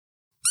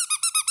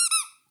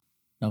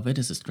Now that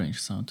is a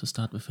strange sound to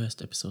start the first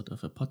episode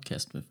of a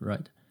podcast with,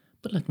 right?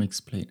 But let me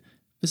explain.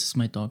 This is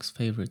my dog's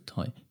favorite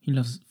toy. He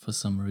loves it for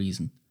some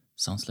reason.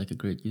 Sounds like a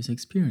great user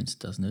experience,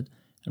 doesn't it?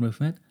 And with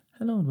that,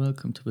 hello and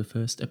welcome to the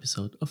first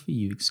episode of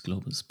the UX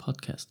Globals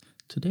podcast.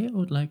 Today I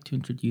would like to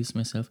introduce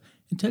myself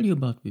and tell you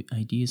about the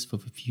ideas for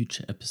the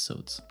future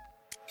episodes.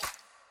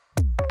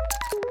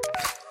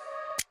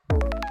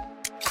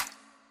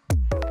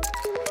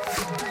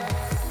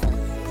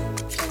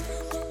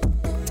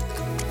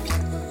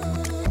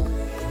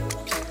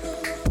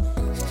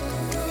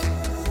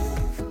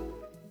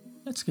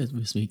 Let's get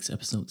this week's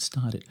episode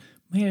started.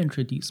 May I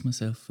introduce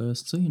myself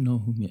first so you know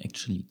whom you're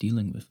actually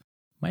dealing with.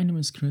 My name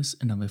is Chris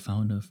and I'm the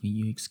founder of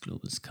the UX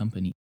Globals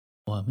company.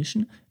 Our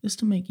mission is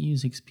to make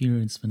user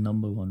experience the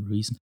number one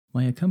reason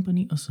why a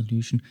company or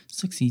solution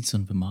succeeds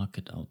on the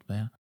market out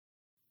there.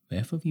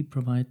 Therefore, we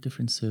provide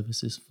different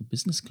services for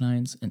business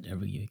clients and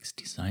every UX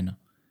designer.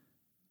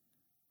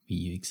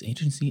 The UX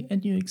agency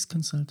and UX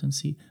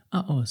consultancy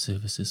are our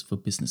services for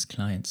business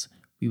clients.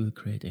 We will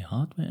create a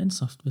hardware and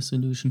software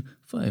solution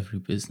for every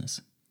business.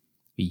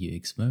 The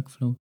UX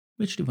workflow,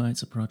 which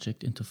divides a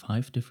project into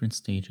 5 different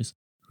stages: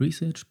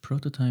 research,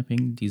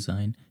 prototyping,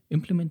 design,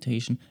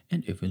 implementation,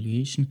 and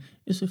evaluation,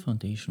 is the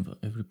foundation for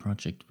every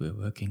project we're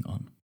working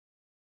on.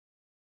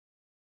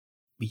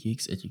 The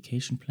UX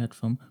education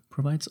platform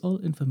provides all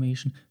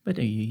information that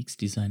a UX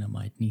designer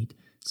might need.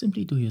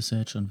 Simply do your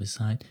search on the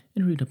site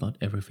and read about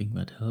everything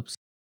that helps.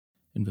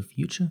 In the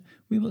future,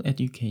 we will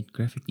educate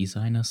graphic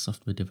designers,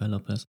 software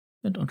developers,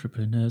 and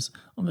entrepreneurs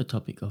on the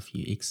topic of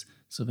UX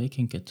so they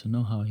can get to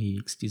know how a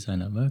UX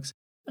designer works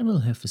and will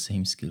have the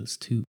same skills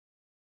too.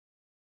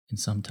 In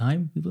some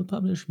time, we will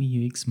publish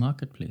the UX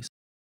Marketplace,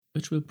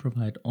 which will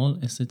provide all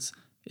assets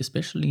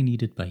especially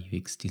needed by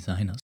UX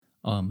designers.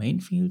 Our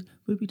main field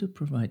will be to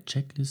provide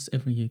checklists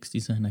every UX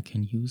designer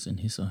can use in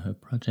his or her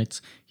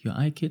projects,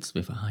 UI kits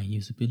with a high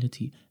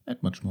usability,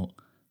 and much more.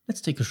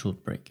 Let's take a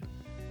short break.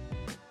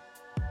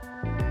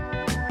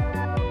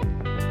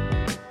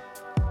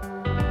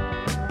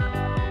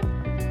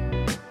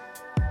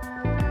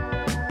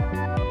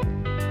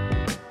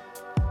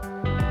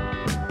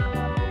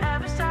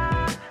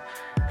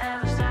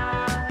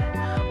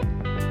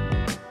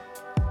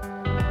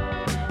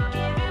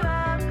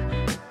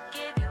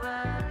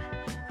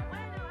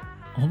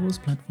 All those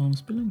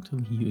platforms belong to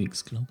the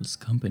UX Globals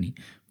company,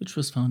 which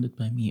was founded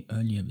by me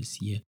earlier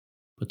this year.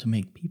 But to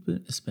make people,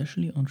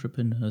 especially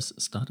entrepreneurs,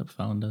 startup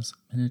founders,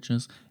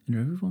 managers, and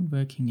everyone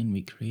working in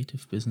the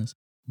creative business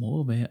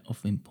more aware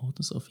of the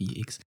importance of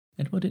UX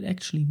and what it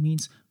actually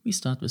means, we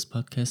start this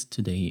podcast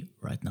today,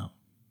 right now.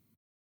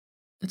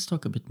 Let's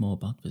talk a bit more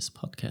about this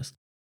podcast.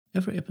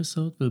 Every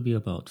episode will be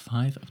about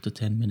 5 up to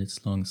 10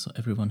 minutes long, so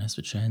everyone has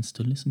the chance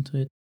to listen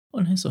to it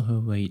on his or her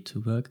way to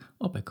work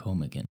or back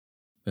home again.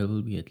 There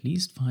will be at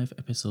least 5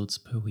 episodes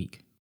per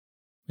week.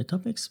 The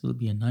topics will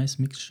be a nice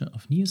mixture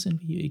of news in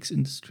the UX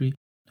industry,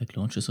 like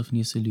launches of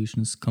new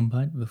solutions,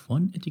 combined with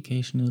one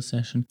educational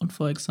session on,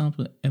 for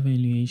example,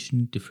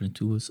 evaluation, different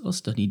tools, or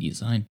study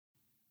design.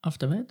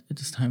 After that, it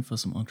is time for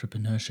some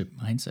entrepreneurship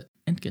mindset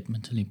and get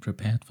mentally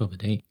prepared for the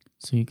day,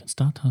 so you can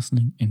start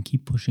hustling and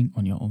keep pushing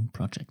on your own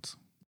projects.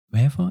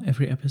 Therefore,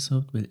 every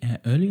episode will air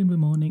early in the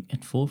morning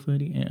at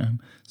 4:30 a.m,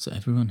 so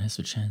everyone has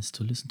the chance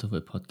to listen to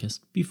the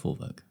podcast before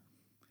work.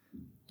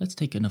 Let's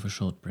take another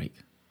short break.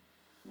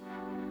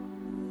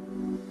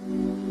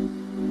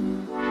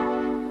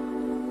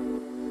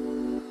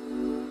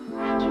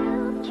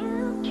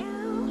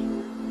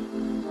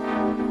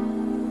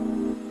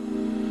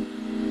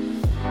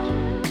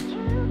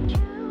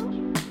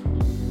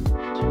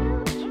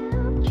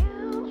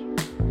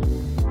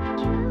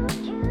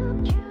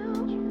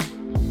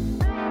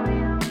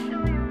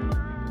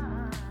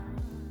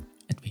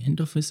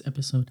 Of this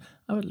episode,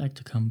 I would like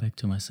to come back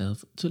to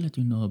myself to let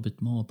you know a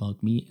bit more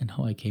about me and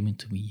how I came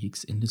into the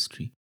UX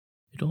industry.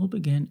 It all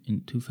began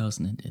in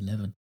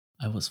 2011.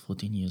 I was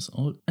 14 years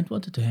old and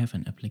wanted to have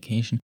an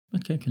application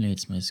that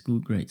calculates my school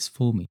grades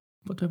for me,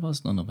 but there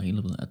was none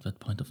available at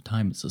that point of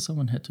time, so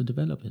someone had to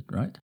develop it,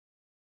 right?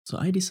 So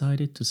I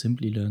decided to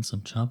simply learn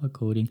some Java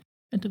coding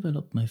and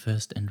developed my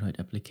first Android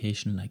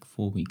application like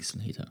 4 weeks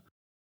later.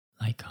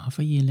 Like half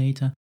a year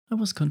later, I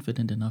was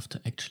confident enough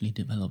to actually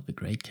develop the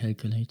grade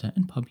calculator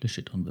and publish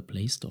it on the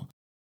Play Store.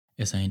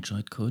 As I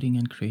enjoyed coding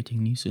and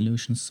creating new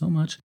solutions so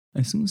much,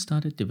 I soon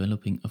started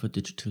developing other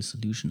digital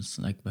solutions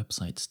like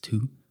websites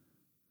too.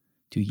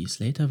 2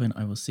 years later, when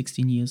I was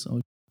 16 years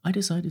old, I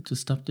decided to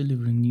stop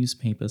delivering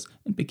newspapers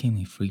and became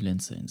a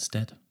freelancer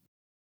instead.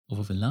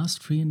 Over the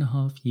last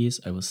 3.5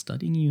 years, I was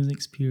studying user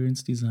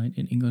experience design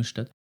in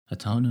Ingolstadt, a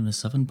town in the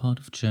southern part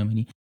of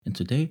Germany, and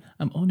today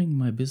I'm owning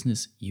my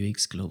business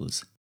UX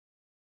Globals.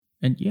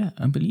 And yeah,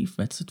 I believe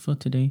that's it for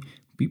today.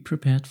 Be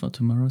prepared for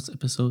tomorrow's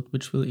episode,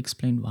 which will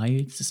explain why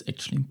UX is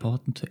actually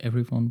important to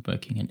everyone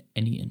working in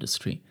any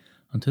industry.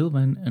 Until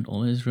then, and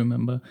always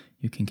remember,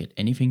 you can get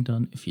anything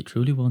done if you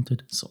truly want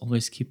it, so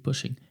always keep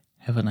pushing.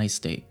 Have a nice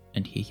day,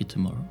 and hear you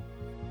tomorrow.